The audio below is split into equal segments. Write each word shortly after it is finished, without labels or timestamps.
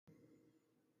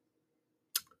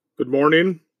Good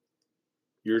morning.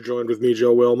 You're joined with me,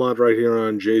 Joe Wilmot, right here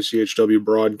on JCHW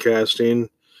Broadcasting.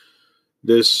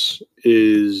 This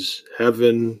is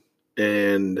Heaven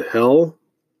and Hell.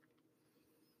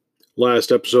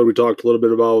 Last episode, we talked a little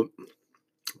bit about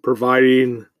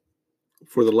providing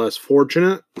for the less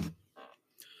fortunate.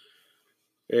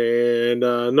 And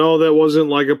no, that wasn't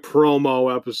like a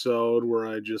promo episode where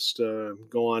I just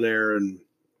go on air and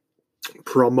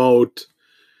promote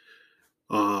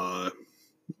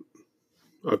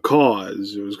a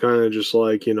cause. It was kind of just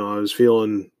like, I was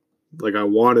feeling like I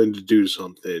wanted to do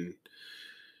something.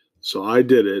 So I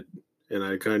did it, and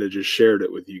I kind of just shared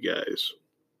it with you guys.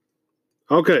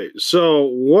 Okay, so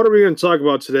what are we going to talk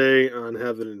about today on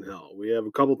Heaven and Hell? We have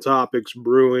a couple topics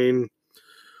brewing.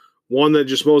 One that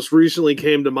just most recently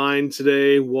came to mind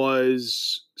today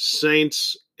was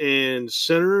saints and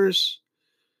sinners.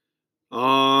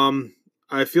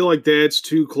 I feel like that's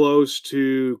too close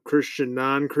to Christian,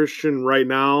 non-Christian right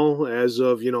now, as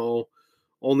of,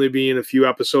 only being a few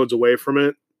episodes away from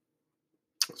it.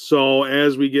 So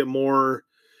as we get more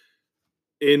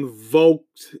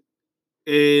invoked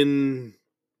in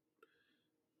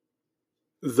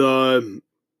the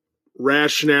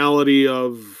rationality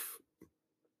of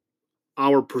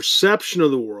our perception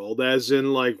of the world, as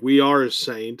in like we are a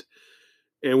saint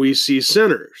and we see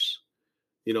sinners,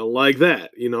 like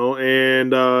that,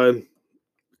 and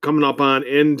coming up on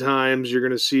end times, you're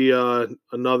going to see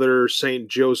another Saint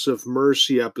Joseph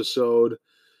Mercy episode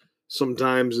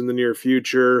sometimes in the near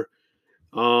future.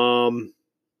 I'm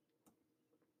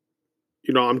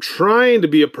trying to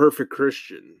be a perfect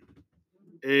Christian,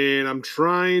 and I'm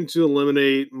trying to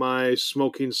eliminate my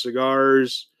smoking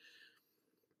cigars.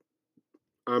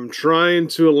 I'm trying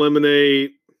to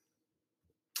eliminate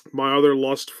my other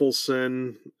lustful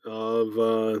sin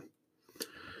of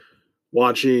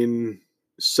watching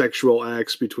sexual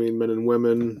acts between men and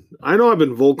women. I know I've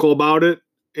been vocal about it,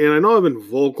 and I know I've been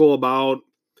vocal about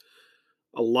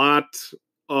a lot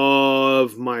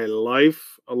of my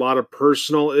life, a lot of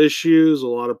personal issues, a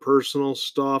lot of personal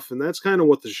stuff, and that's kind of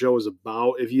what the show is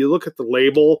about. If you look at the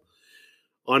label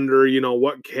under,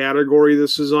 what category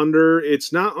this is under,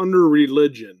 it's not under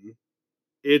religion,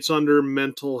 it's under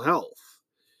mental health.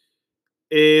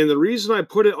 And the reason I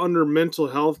put it under mental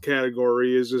health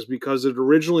category is because it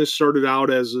originally started out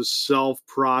as a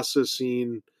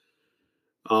self-processing,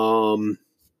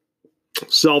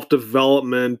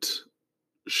 self-development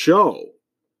show.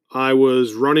 I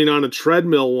was running on a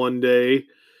treadmill one day,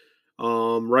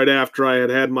 right after I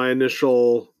had my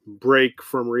initial break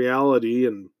from reality,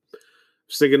 and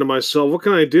was thinking to myself, what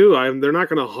can I do? They're not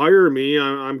going to hire me.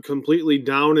 I'm completely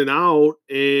down and out,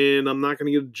 and I'm not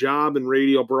going to get a job in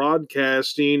radio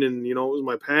broadcasting. And, it was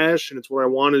my passion. It's what I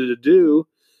wanted to do.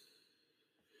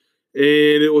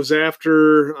 And it was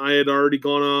after I had already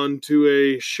gone on to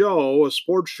a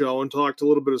sports show, and talked a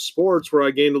little bit of sports, where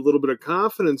I gained a little bit of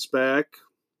confidence back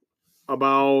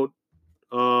about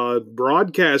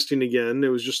broadcasting again. It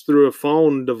was just through a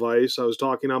phone device. I was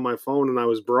talking on my phone and I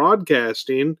was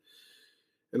broadcasting.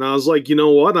 And I was like, you know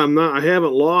what? I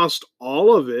haven't lost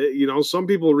all of it. Some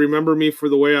people remember me for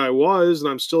the way I was, and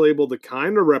I'm still able to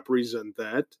kind of represent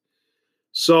that.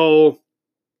 So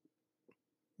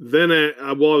then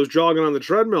while I was jogging on the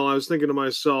treadmill, I was thinking to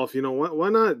myself, why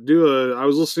not I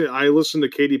listened to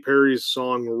Katy Perry's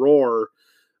song Roar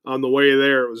on the way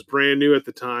there. It was brand new at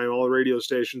the time. All the radio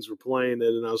stations were playing it.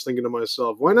 And I was thinking to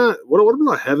myself, why not? What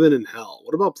about Heaven and Hell?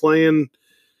 What about playing,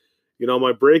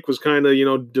 my break was kind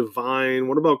of, divine.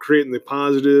 What about creating the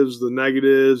positives, the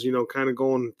negatives, kind of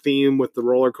going theme with the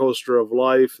roller coaster of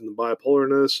life and the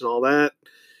bipolarness and all that.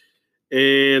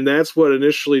 And that's what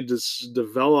initially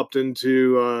developed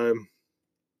into,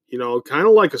 kind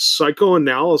of like a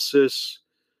psychoanalysis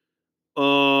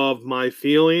of my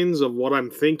feelings, of what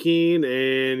I'm thinking,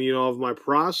 and, of my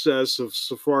process of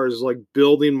so far as like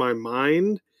building my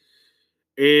mind.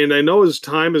 And I know as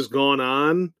time has gone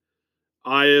on,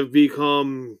 I have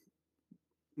become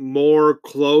more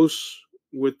close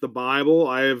with the Bible.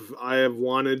 I have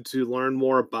wanted to learn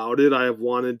more about it. I have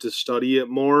wanted to study it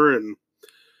more, and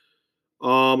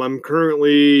I'm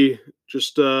currently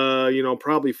just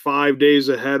probably 5 days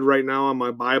ahead right now on my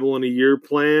Bible in a year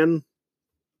plan.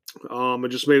 I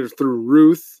just made it through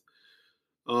Ruth.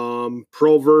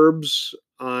 Proverbs,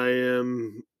 I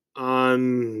am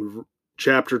on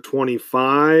chapter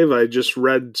 25. I just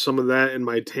read some of that in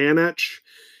my Tanach.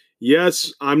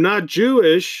 Yes, I'm not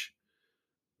Jewish,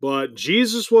 but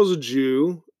Jesus was a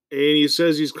Jew, and he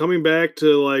says he's coming back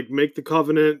to like make the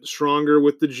covenant stronger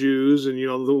with the Jews, and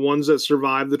the ones that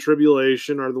survive the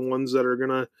tribulation are the ones that are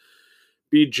gonna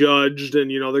be judged, and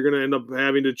they're going to end up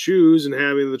having to choose and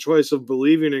having the choice of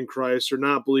believing in Christ or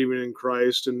not believing in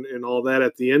Christ, and all that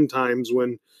at the end times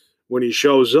when he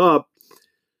shows up.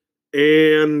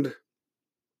 And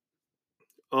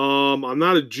I'm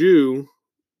not a Jew,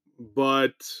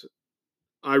 but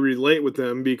I relate with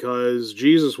them because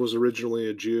Jesus was originally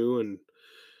a Jew, and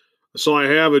so I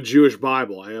have a Jewish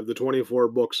Bible. I have the 24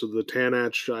 books of the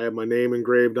Tanakh. I have my name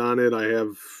engraved on it. I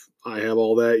have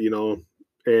all that,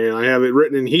 and I have it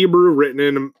written in Hebrew, written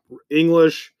in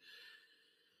English.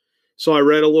 So I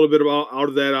read a little bit out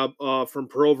of that from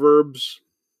Proverbs,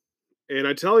 and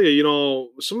I tell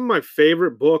you, some of my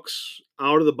favorite books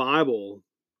out of the Bible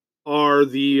are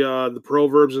the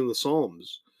Proverbs and the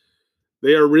Psalms.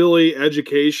 They are really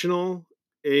educational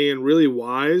and really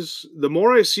wise. The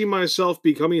more I see myself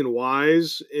becoming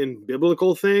wise in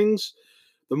biblical things,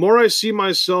 the more I see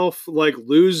myself like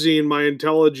losing my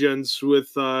intelligence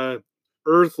with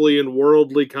earthly and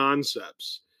worldly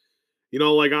concepts.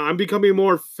 Like I'm becoming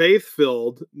more faith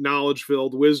filled, knowledge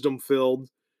filled, wisdom filled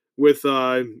with,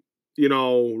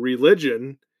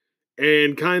 religion,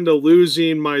 and kind of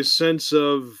losing my sense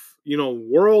of,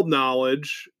 world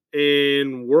knowledge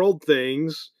and world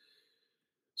things.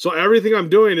 So everything I'm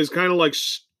doing is kind of like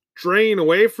straying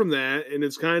away from that. And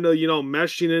it's kind of,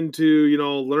 meshing into,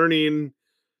 learning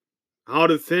how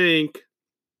to think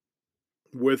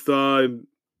with,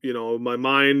 my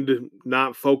mind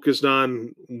not focused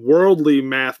on worldly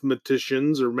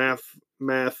mathematicians or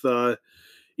math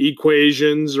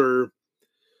equations or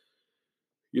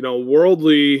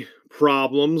worldly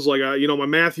problems. Like my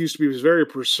math used to be very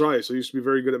precise. I used to be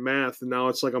very good at math, and now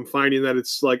it's like I'm finding that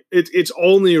it's like it's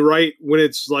only right when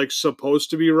it's like supposed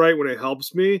to be right, when it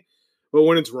helps me. But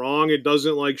when it's wrong, it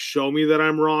doesn't like show me that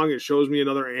I'm wrong. It shows me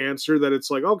another answer that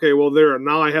it's like, okay, well, there,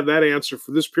 now I have that answer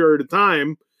for this period of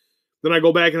time. Then I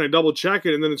go back and I double check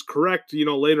it, and then it's correct,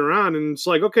 later on. And it's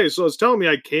like, okay, so it's telling me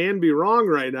I can be wrong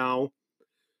right now,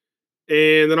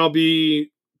 and then I'll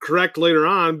be correct later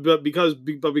on. But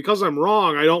because I'm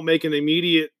wrong, I don't make an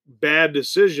immediate bad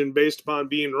decision based upon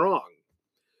being wrong,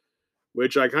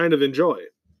 which I kind of enjoy.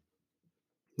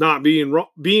 Not being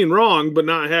wrong, but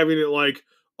not having it like,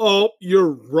 oh,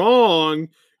 you're wrong.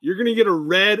 You're going to get a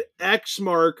red X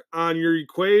mark on your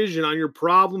equation, on your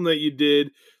problem that you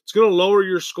did. It's going to lower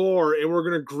your score, and we're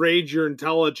going to grade your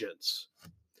intelligence.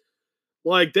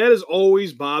 Like, that has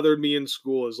always bothered me in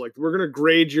school, is like, we're going to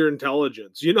grade your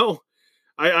intelligence.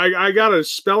 I got a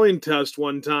spelling test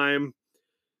one time.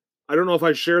 I don't know if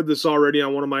I shared this already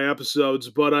on one of my episodes,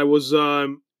 but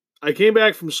I came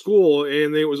back from school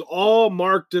and it was all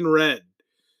marked in red.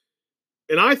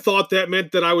 And I thought that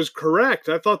meant that I was correct.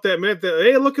 I thought that meant that,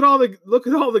 hey, look at all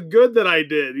the good that I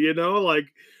did, like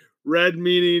red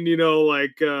meaning,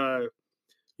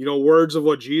 words of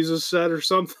what Jesus said or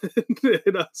something.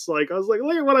 And I was like,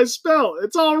 look at what I spelled.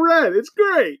 It's all red. It's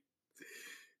great.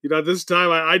 At this time,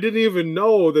 I didn't even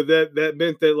know that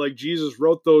meant that like Jesus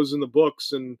wrote those in the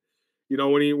books, and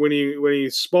when he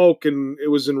spoke and it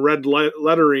was in red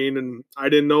lettering, and I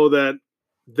didn't know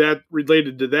that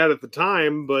related to that at the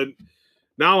time, but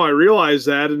now I realize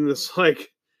that, and it's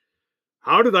like,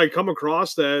 how did I come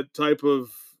across that type of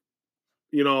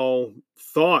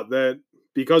thought that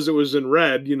because it was in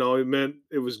red, it meant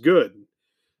it was good.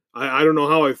 I don't know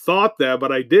how I thought that,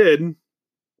 but I did.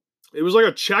 It was like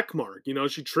a check mark,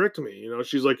 she tricked me,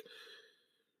 she's like,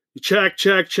 check,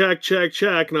 check, check, check,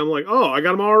 check. And I'm like, oh, I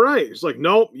got them all right. It's like,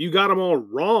 nope, you got them all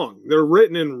wrong. They're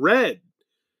written in red.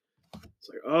 It's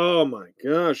like, oh my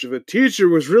gosh, if a teacher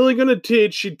was really going to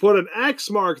teach, she'd put an X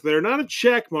mark there, not a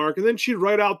check mark, and then she'd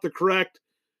write out the correct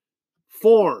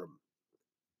form.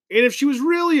 And if she was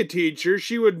really a teacher,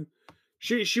 she would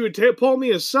pull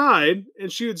me aside and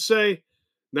she would say,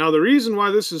 now the reason why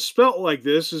this is spelt like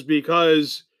this is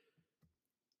because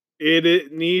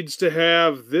it needs to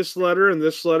have this letter and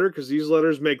this letter because these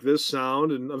letters make this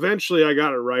sound. And eventually I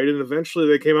got it right. And eventually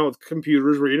they came out with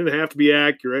computers where you didn't have to be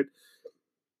accurate.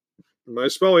 My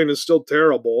spelling is still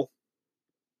terrible,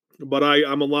 but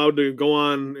I'm allowed to go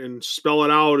on and spell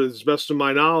it out as best of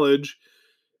my knowledge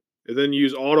and then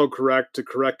use autocorrect to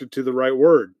correct it to the right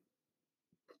word.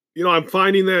 I'm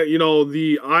finding that,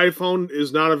 the iPhone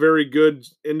is not a very good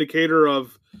indicator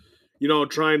of,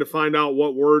 trying to find out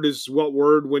what word is what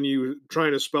word when you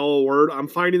trying to spell a word. I'm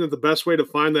finding that the best way to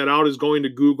find that out is going to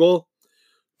Google.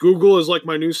 Google is like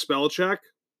my new spell check.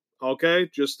 Okay,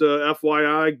 just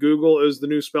FYI, Google is the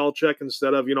new spell check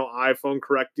instead of, iPhone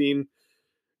correcting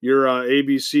your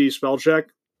ABC spell check.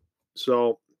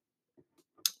 So,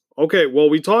 okay,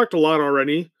 well, we talked a lot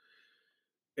already.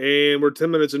 And we're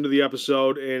 10 minutes into the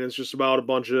episode, and it's just about a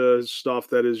bunch of stuff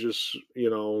that is just,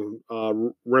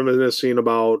 reminiscing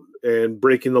about and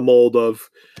breaking the mold of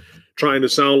trying to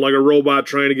sound like a robot,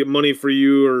 trying to get money for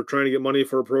you, or trying to get money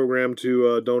for a program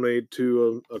to donate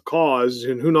to a cause.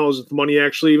 And who knows if the money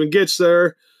actually even gets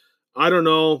there. I don't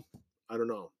know.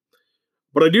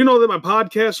 But I do know that my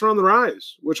podcasts are on the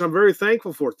rise, which I'm very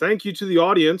thankful for. Thank you to the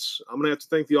audience. I'm going to have to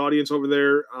thank the audience over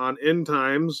there on End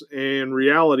Times and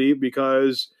Reality,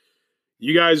 because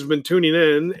you guys have been tuning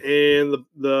in, and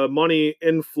the money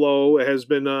inflow has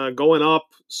been going up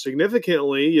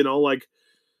significantly. Like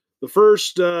the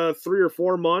first 3 or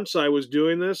 4 months I was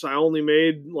doing this, I only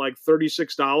made like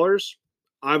 $36.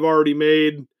 I've already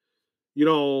made,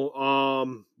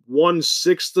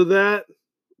 1/6 of that,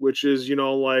 which is,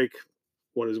 like,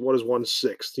 what is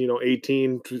 1/6?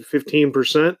 18 to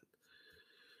 15%.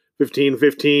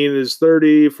 15 is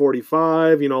 30,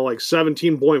 45, like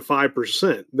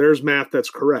 17.5%. There's math that's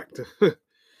correct.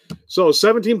 So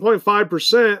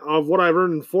 17.5% of what I've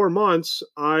earned in 4 months,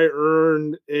 I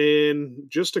earned in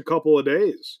just a couple of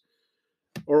days,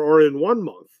 or in 1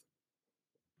 month.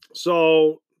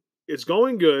 So it's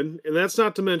going good. And that's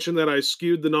not to mention that I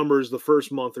skewed the numbers the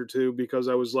first month or two, because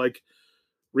I was like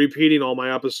repeating all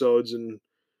my episodes and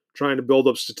trying to build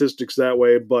up statistics that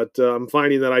way. But I'm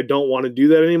finding that I don't want to do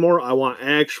that anymore. I want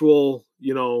actual,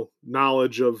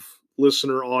 knowledge of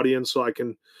listener audience, so I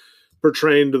can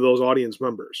portray to those audience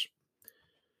members.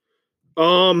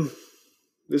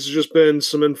 This has just been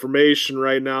some information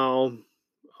right now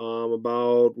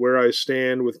about where I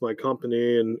stand with my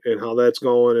company and how that's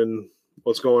going and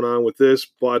what's going on with this.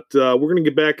 But we're going to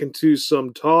get back into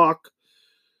some talk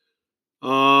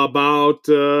about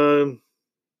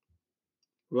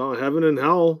heaven and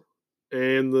hell,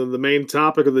 and the main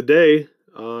topic of the day.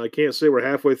 I can't say we're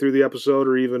halfway through the episode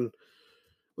or even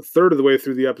a third of the way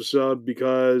through the episode,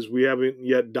 because we haven't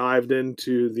yet dived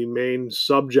into the main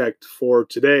subject for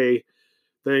today.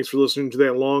 Thanks for listening to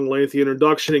that long, lengthy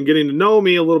introduction and getting to know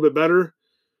me a little bit better.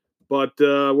 But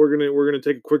we're gonna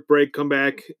take a quick break, come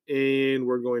back, and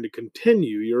we're going to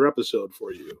continue your episode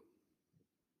for you.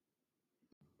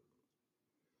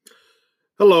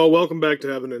 Hello, welcome back to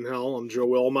Heaven and Hell. I'm Joe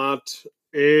Wilmot,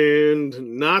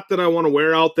 and not that I want to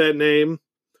wear out that name,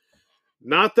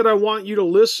 not that I want you to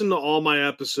listen to all my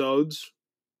episodes.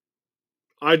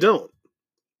 I don't.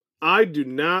 I do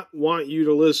not want you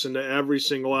to listen to every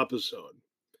single episode.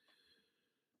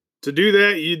 To do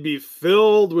that, you'd be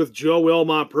filled with Joe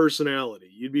Wilmot personality.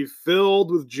 You'd be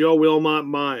filled with Joe Wilmot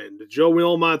mind. Joe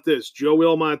Wilmot this, Joe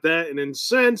Wilmot that, and in a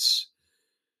sense,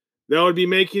 that would be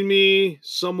making me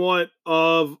somewhat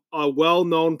of a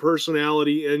well-known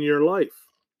personality in your life,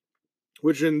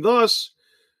 which in thus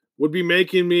would be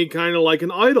making me kind of like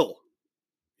an idol,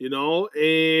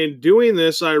 and doing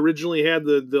this, I originally had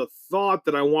the thought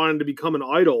that I wanted to become an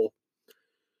idol.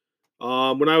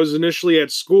 When I was initially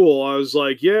at school, I was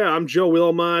like, yeah, I'm Joe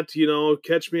Wilmot,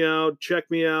 catch me out,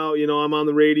 check me out, I'm on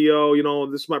the radio,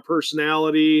 this is my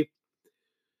personality.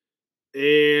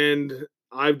 And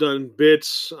I've done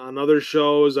bits on other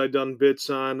shows. I've done bits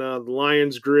on the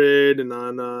Lions Grid and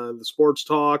on the Sports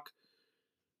Talk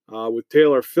with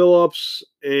Taylor Phillips,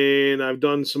 and I've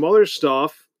done some other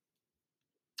stuff.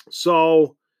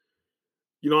 So,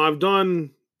 I've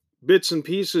done bits and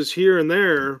pieces here and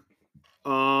there.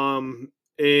 And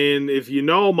if you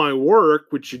know my work,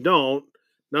 which you don't,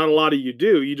 not a lot of you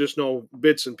do, you just know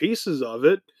bits and pieces of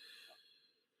it.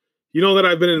 You know that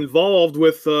I've been involved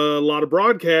with a lot of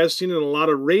broadcasting and a lot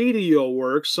of radio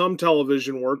work, some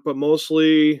television work, but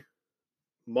mostly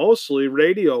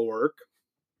radio work.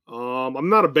 I'm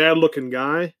not a bad looking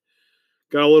guy.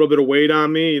 Got a little bit of weight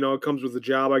on me. It comes with the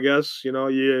job, I guess. If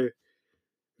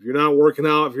you're not working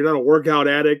out, if you're not a workout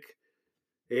addict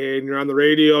and you're on the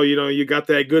radio, you got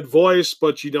that good voice,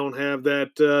 but you don't have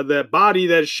that body,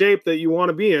 that shape that you want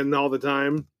to be in all the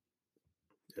time.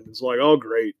 And it's like, oh,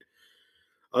 great.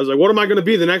 I was like, what am I going to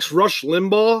be? The next Rush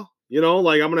Limbaugh?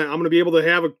 Like I'm gonna be able to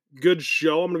have a good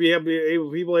show. I'm gonna be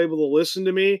people able to listen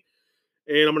to me,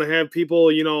 and I'm gonna have people,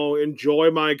 enjoy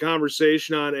my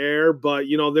conversation on air. But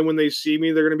then when they see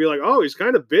me, they're gonna be like, oh, he's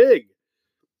kind of big.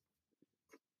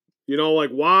 Like,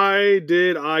 why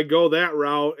did I go that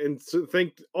route and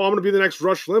think, oh, I'm gonna be the next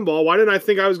Rush Limbaugh? Why didn't I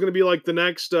think I was gonna be like the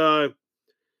next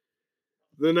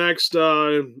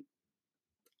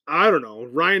I don't know,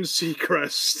 Ryan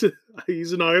Seacrest.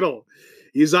 He's an idol.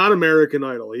 He's on American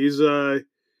Idol. He's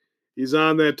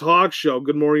on that talk show,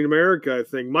 Good Morning America, I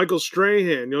think. Michael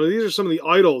Strahan. These are some of the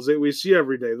idols that we see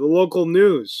every day. The local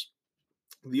news.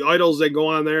 The idols that go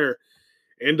on there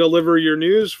and deliver your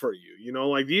news for you.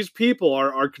 Like these people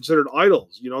are considered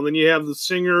idols. Then you have the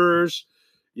singers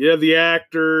You have the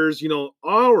actors.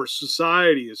 Our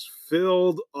society is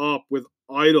filled up with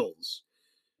idols.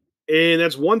 And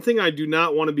that's one thing I do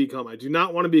not want to become. I do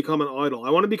not want to become an idol. I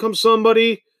want to become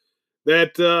somebody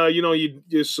that,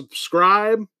 you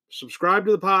subscribe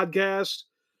to the podcast.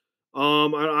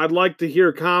 I'd like to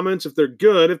hear comments. If they're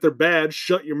good, if they're bad,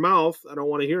 shut your mouth. I don't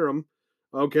want to hear them.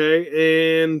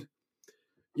 Okay. And,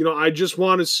 I just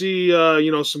want to see,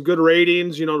 some good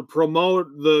ratings, to promote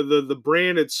the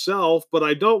brand itself, but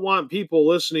I don't want people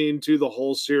listening to the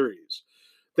whole series.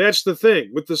 That's the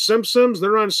thing. With The Simpsons,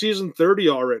 they're on season 30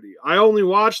 already. I only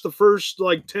watched the first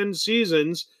 10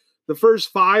 seasons, the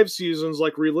first 5 seasons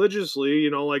religiously,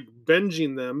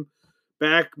 binging them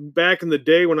back in the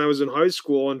day when I was in high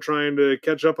school and trying to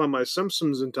catch up on my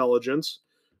Simpsons intelligence,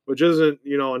 which isn't,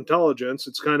 intelligence.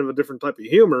 It's kind of a different type of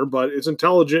humor, but it's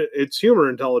intelligent. It's humor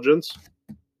intelligence.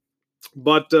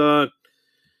 But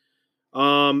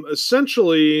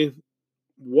essentially,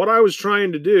 what I was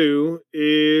trying to do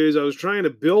is I was trying to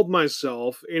build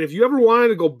myself. And if you ever wanted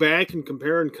to go back and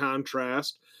compare and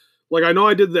contrast, I know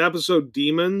I did the episode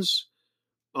Demons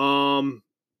about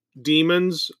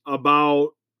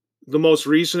the most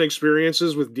recent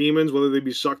experiences with demons, whether they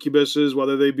be succubuses,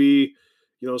 whether they be,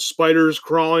 spiders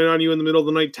crawling on you in the middle of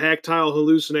the night, tactile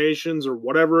hallucinations, or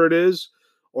whatever it is.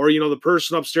 Or, the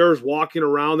person upstairs walking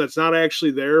around that's not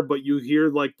actually there, but you hear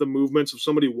the movements of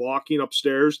somebody walking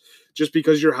upstairs just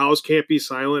because your house can't be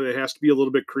silent. It has to be a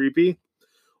little bit creepy.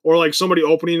 Or somebody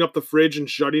opening up the fridge and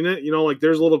shutting it.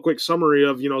 There's a little quick summary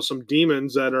of, some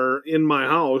demons that are in my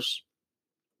house.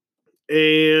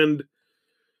 And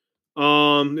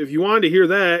if you wanted to hear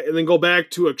that and then go back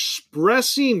to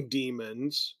expressing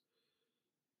demons,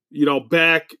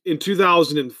 back in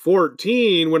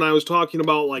 2014 when I was talking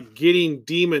about getting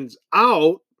demons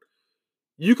out,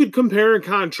 you could compare and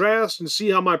contrast and see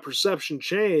how my perception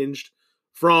changed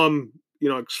from,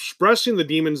 expressing the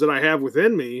demons that I have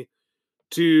within me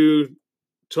to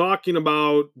talking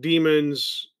about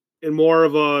demons in more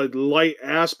of a light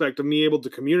aspect of me able to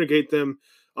communicate them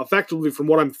effectively from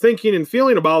what I'm thinking and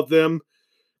feeling about them,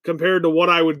 compared to what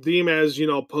I would deem as,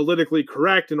 politically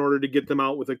correct in order to get them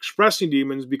out with expressing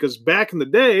demons. Because back in the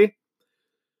day,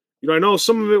 I know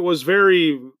some of it was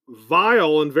very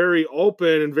vile and very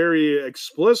open and very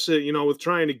explicit, with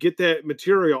trying to get that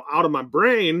material out of my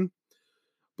brain,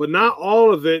 but not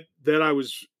all of it that I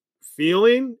was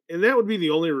feeling. And that would be the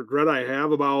only regret I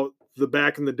have about the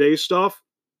back in the day stuff,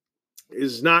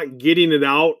 is not getting it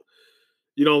out,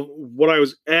 what I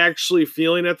was actually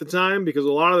feeling at the time. Because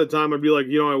a lot of the time I'd be like,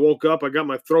 I woke up, I got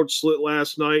my throat slit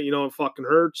last night, it fucking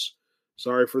hurts.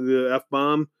 Sorry for the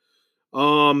F-bomb.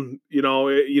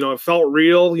 It felt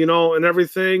real, and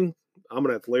everything. I'm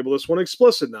gonna have to label this one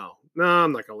explicit now. No,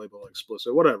 I'm not gonna label it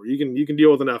explicit. Whatever. You can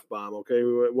deal with an F-bomb, okay?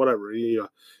 Whatever. You're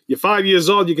 5 years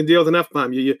old, you can deal with an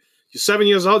F-bomb. You're 7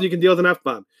 years old, you can deal with an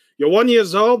F-bomb. You're 1 year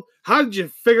old. How did you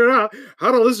figure out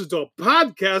how to listen to a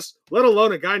podcast, let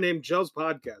alone a guy named Joe's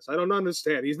podcast? I don't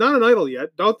understand. He's not an idol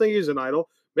yet. Don't think he's an idol.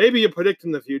 Maybe you're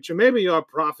predicting the future. Maybe you're a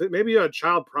prophet. Maybe you're a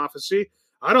child prophecy.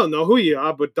 I don't know who you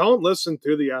are, but don't listen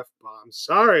to the F-bomb.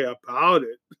 Sorry about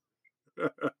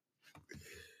it.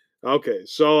 Okay,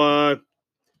 so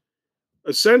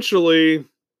essentially,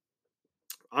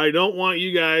 I don't want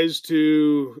you guys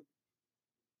to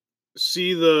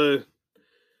see the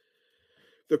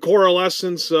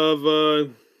coalescence of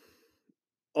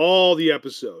all the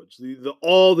episodes,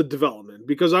 all the development.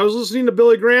 Because I was listening to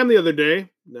Billy Graham the other day.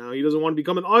 Now, he doesn't want to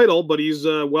become an idol, but he's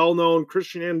a well-known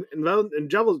Christian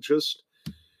evangelist.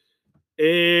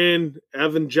 And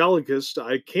evangelicist,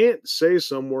 I can't say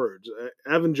some words.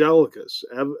 Evangelicus,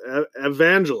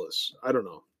 evangelist, I don't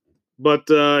know. But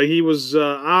he was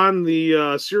on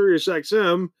the Sirius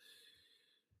XM,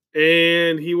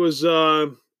 and he was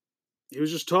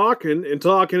just talking and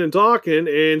talking and talking,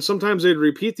 and sometimes they'd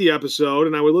repeat the episode,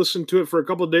 and I would listen to it for a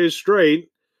couple of days straight,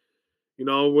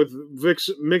 with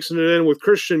mixing it in with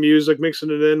Christian music,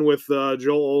 mixing it in with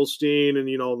Joel Osteen and,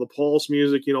 the Pulse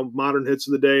music, modern hits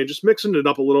of the day, just mixing it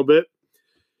up a little bit.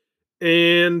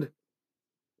 And,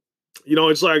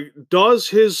 it's like, does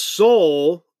his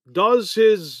soul, does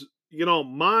his,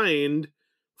 mind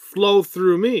flow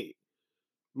through me?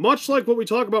 Much like what we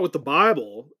talk about with the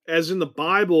Bible, as in the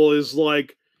Bible is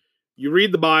like, you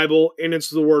read the Bible and it's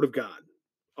the Word of God.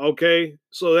 Okay?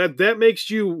 So that makes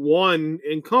you one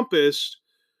encompassed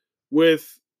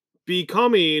with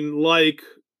becoming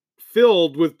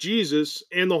filled with Jesus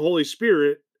and the Holy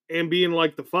Spirit and being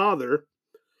like the Father.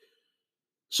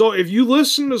 So if you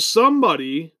listen to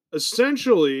somebody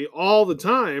essentially all the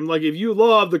time, if you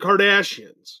love the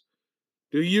Kardashians,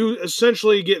 do you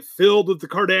essentially get filled with the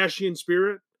Kardashian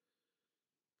spirit?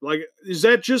 Like, is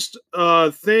that just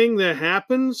a thing that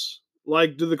happens?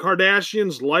 Like, do the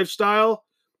Kardashians' lifestyle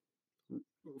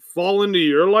fall into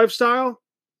your lifestyle?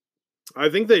 I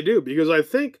think they do, because I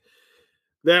think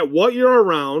that what you're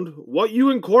around, what you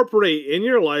incorporate in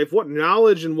your life, what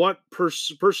knowledge and what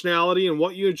personality and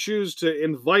what you choose to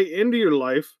invite into your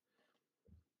life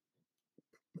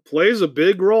plays a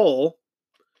big role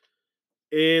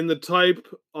in the type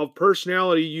of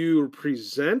personality you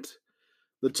present,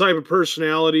 the type of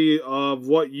personality of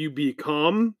what you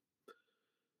become.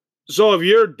 So if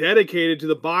you're dedicated to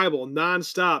the Bible,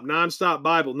 nonstop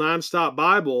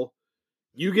Bible,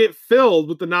 you get filled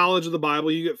with the knowledge of the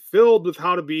Bible. You get filled with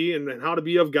how to be and how to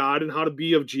be of God and how to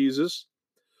be of Jesus.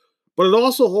 But it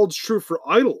also holds true for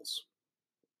idols.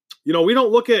 We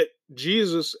don't look at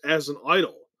Jesus as an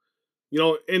idol.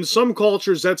 In some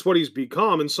cultures, that's what he's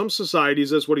become. In some societies,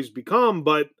 that's what he's become.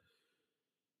 But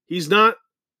he's not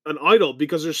an idol,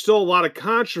 because there's still a lot of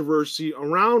controversy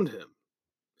around him.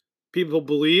 People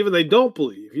believe and they don't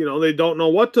believe. They don't know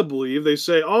what to believe. They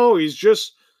say, oh, he's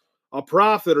just a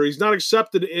prophet, or he's not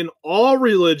accepted in all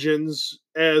religions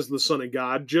as the Son of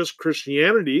God, just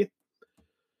Christianity,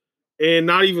 and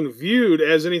not even viewed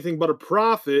as anything but a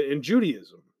prophet in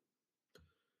Judaism.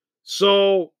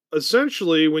 So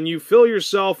essentially, when you fill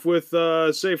yourself with,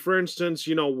 say, for instance,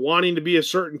 wanting to be a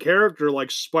certain character like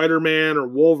Spider-Man or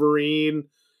Wolverine,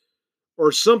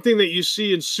 or something that you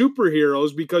see in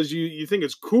superheroes because you think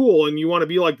it's cool and you want to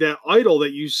be like that idol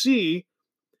that you see,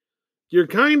 you're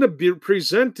kind of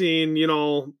presenting,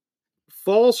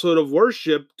 falsehood of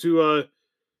worship to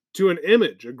an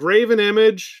image, a graven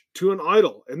image, to an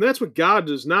idol. And that's what God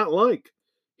does not like.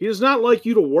 He does not like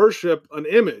you to worship an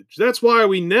image. That's why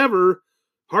we never,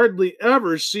 hardly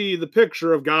ever see the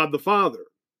picture of God the Father.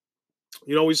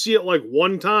 We see it like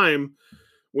one time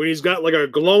when he's got like a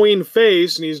glowing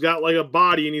face and he's got like a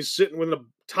body and he's sitting with a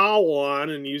towel on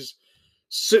and he's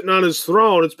sitting on his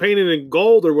throne. It's painted in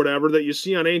gold or whatever that you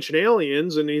see on Ancient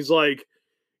Aliens. And he's like,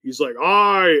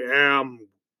 I am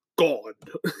God.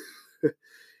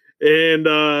 And,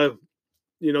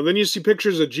 then you see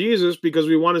pictures of Jesus because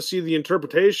we want to see the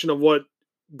interpretation of what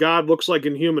God looks like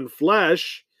in human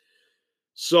flesh.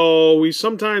 So we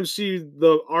sometimes see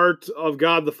the art of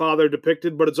God the Father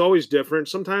depicted, but it's always different.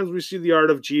 Sometimes we see the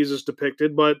art of Jesus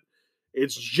depicted, but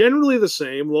it's generally the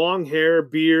same. Long hair,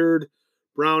 beard,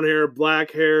 brown hair,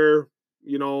 black hair,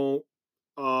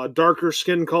 darker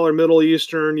skin color, Middle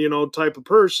Eastern, type of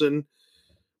person.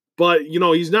 But,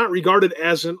 he's not regarded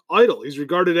as an idol. He's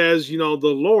regarded as, the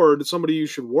Lord, somebody you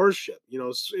should worship.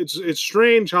 It's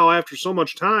strange how after so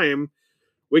much time,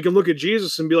 we can look at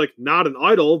Jesus and be like, not an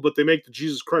idol, but they make the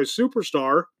Jesus Christ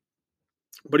superstar,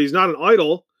 but he's not an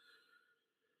idol.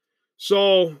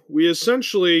 So we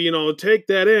essentially, take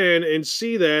that in and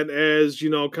see that as,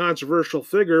 controversial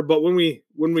figure. But when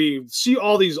we see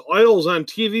all these idols on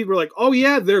TV, we're like, oh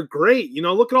yeah, they're great.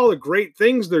 Look at all the great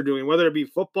things they're doing, whether it be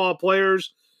football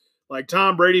players like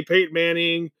Tom Brady, Peyton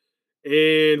Manning,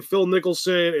 and Phil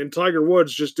Nicholson and Tiger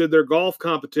Woods just did their golf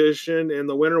competition, and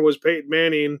the winner was Peyton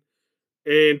Manning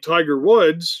and Tiger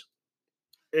Woods.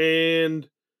 And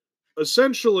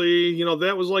essentially,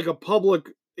 that was like a public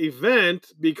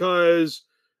event because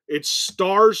it's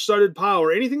star-studded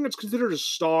power. Anything that's considered a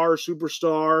star,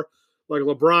 superstar, like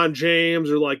LeBron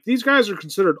James, or like these guys are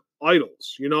considered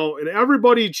idols, and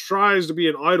everybody tries to be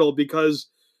an idol because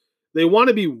they want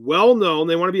to be well known.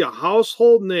 They want to be a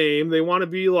household name. They want to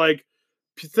be like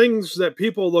things that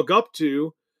people look up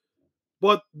to.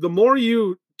 But the more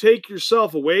you take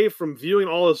yourself away from viewing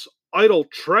all this idol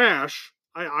trash,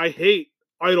 I hate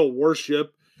idol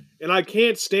worship, and I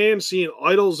can't stand seeing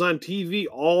idols on TV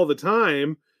all the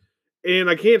time. And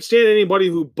I can't stand anybody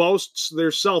who boasts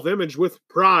their self-image with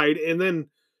pride and then,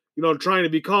 trying to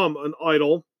become an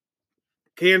idol.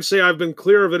 Can't say I've been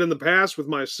clear of it in the past with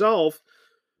myself,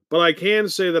 but I can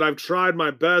say that I've tried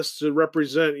my best to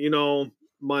represent,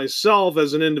 myself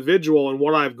as an individual and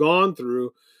what I've gone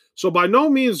through. So by no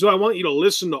means do I want you to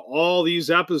listen to all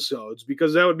these episodes,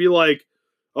 because that would be like,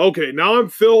 okay, now I'm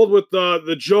filled with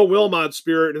the Joe Wilmot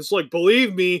spirit. And it's like,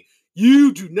 believe me,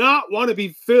 you do not want to be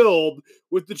filled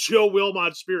with the Joe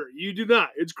Wilmot spirit. You do not.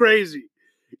 It's crazy.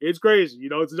 It's crazy.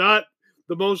 It's not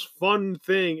the most fun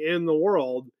thing in the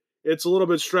world. It's a little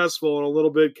bit stressful and a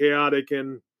little bit chaotic.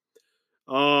 And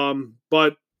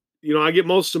but I get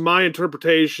most of my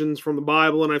interpretations from the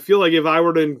Bible, and I feel like if I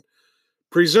were to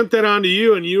present that onto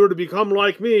you and you were to become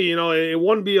like me, it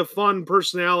wouldn't be a fun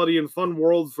personality and fun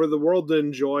world for the world to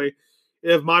enjoy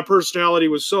if my personality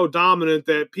was so dominant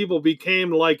that people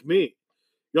became like me.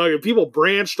 Like if people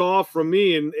branched off from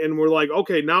me and were like,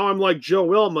 okay, now I'm like Joe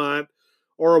Wilmot,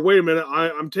 or wait a minute,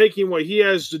 I'm taking what he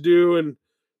has to do and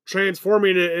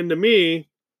transforming it into me.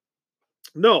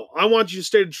 No, I want you to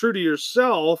stay true to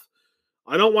yourself.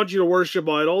 I don't want you to worship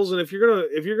idols. And if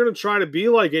you're gonna try to be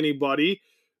like anybody,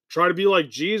 try to be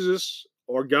like Jesus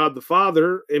or God the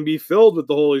Father and be filled with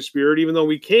the Holy Spirit, even though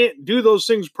we can't do those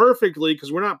things perfectly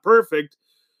because we're not perfect.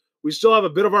 We still have a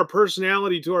bit of our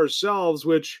personality to ourselves,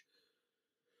 which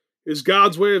is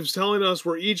God's way of telling us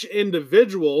we're each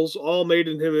individuals, all made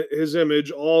in his image,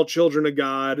 all children of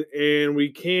God, and we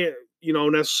can't,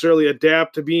 necessarily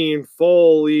adapt to being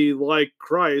fully like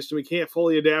Christ, and we can't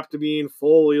fully adapt to being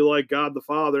fully like God the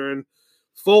Father, and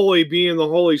fully being the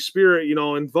Holy Spirit,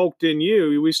 invoked in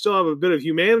you. We still have a bit of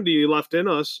humanity left in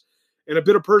us, and a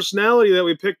bit of personality that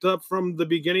we picked up from the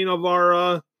beginning of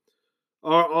our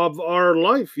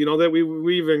life, that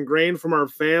we've ingrained from our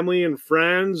family and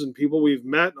friends and people we've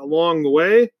met along the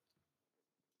way.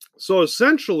 So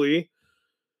essentially,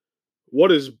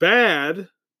 what is bad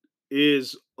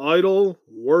is idol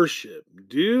worship.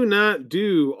 Do not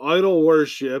do idol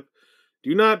worship.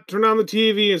 Do not turn on the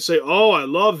TV and say, "Oh, I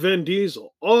love Vin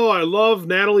Diesel. Oh, I love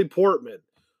Natalie Portman.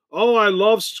 Oh, I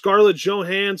love Scarlett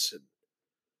Johansson."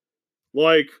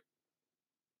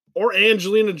 Or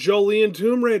Angelina Jolie in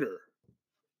Tomb Raider.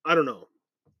 I don't know.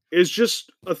 It's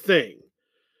just a thing.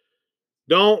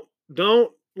 Don't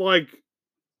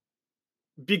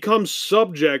become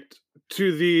subject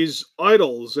to these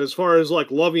idols as far as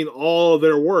loving all of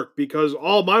their work, because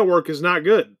all my work is not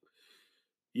good.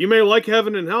 You may like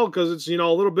heaven and hell because it's a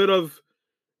little bit of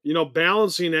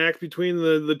balancing act between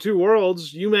the two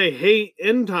worlds. You may hate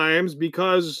end times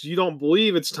because you don't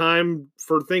believe it's time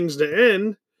for things to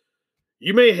end.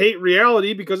 You may hate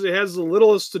reality because it has the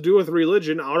littlest to do with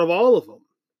religion out of all of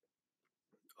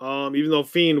them. Even though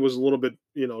Fiend was a little bit,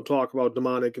 talk about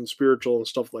demonic and spiritual and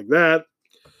stuff like that.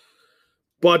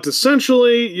 But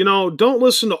essentially, don't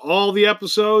listen to all the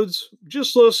episodes.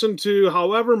 Just listen to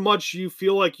however much you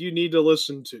feel like you need to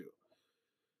listen to.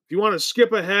 If you want to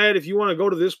skip ahead, if you want to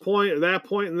go to this point or that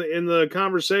point in the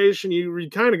conversation, you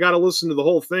kind of got to listen to the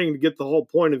whole thing to get the whole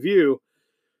point of view.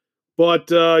 But,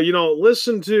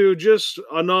 listen to just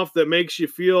enough that makes you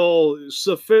feel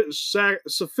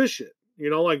sufficient,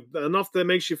 enough that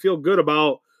makes you feel good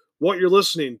about what you're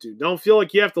listening to. Don't feel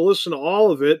like you have to listen to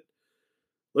all of it.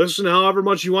 Listen to however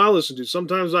much you want to listen to.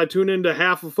 Sometimes I tune into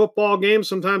half a football game.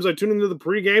 Sometimes I tune into the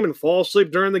pregame and fall asleep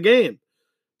during the game.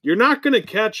 You're not going to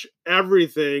catch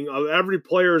everything of every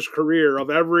player's career, of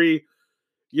every,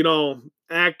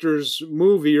 actor's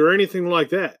movie or anything like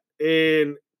that.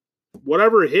 And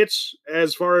whatever hits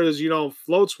as far as,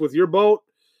 floats with your boat,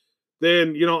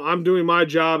 then, I'm doing my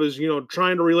job as,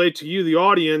 trying to relate to you, the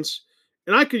audience.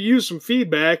 And I could use some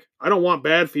feedback. I don't want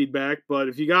bad feedback, but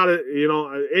if you got it,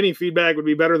 any feedback would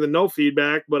be better than no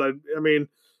feedback. But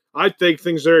I take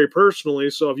things very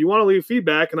personally. So if you want to leave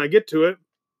feedback and I get to it,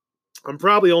 I'm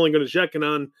probably only going to check in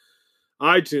on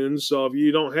iTunes. So if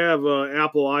you don't have an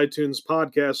Apple iTunes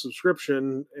podcast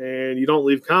subscription and you don't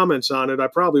leave comments on it, I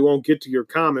probably won't get to your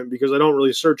comment because I don't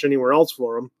really search anywhere else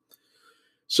for them.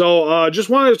 So just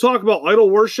wanted to talk about idol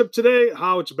worship today,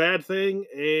 how it's a bad thing,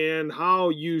 and how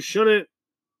you shouldn't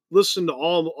listen to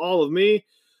all of me,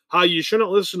 how you shouldn't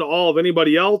listen to all of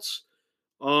anybody else,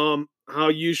 how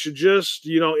you should just,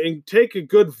 and take a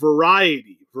good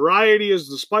variety. Variety is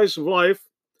the spice of life.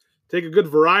 Take a good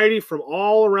variety from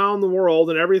all around the world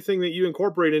and everything that you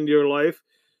incorporate into your life,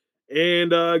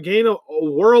 and gain a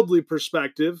worldly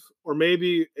perspective, or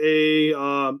maybe a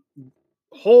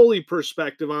holy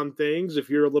perspective on things if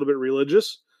you're a little bit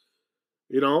religious,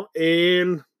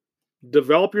 and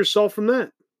develop yourself from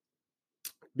that.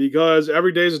 Because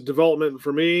every day is a development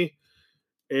for me,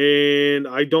 and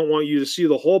I don't want you to see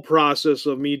the whole process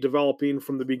of me developing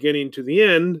from the beginning to the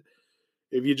end.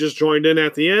 If you just joined in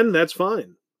at the end, that's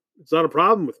fine. It's not a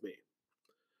problem with me.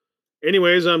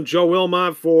 Anyways, I'm Joe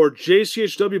Wilmot for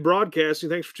JCHW Broadcasting.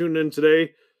 Thanks for tuning in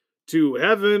today to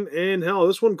Heaven and Hell.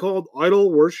 This one called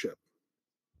Idol Worship.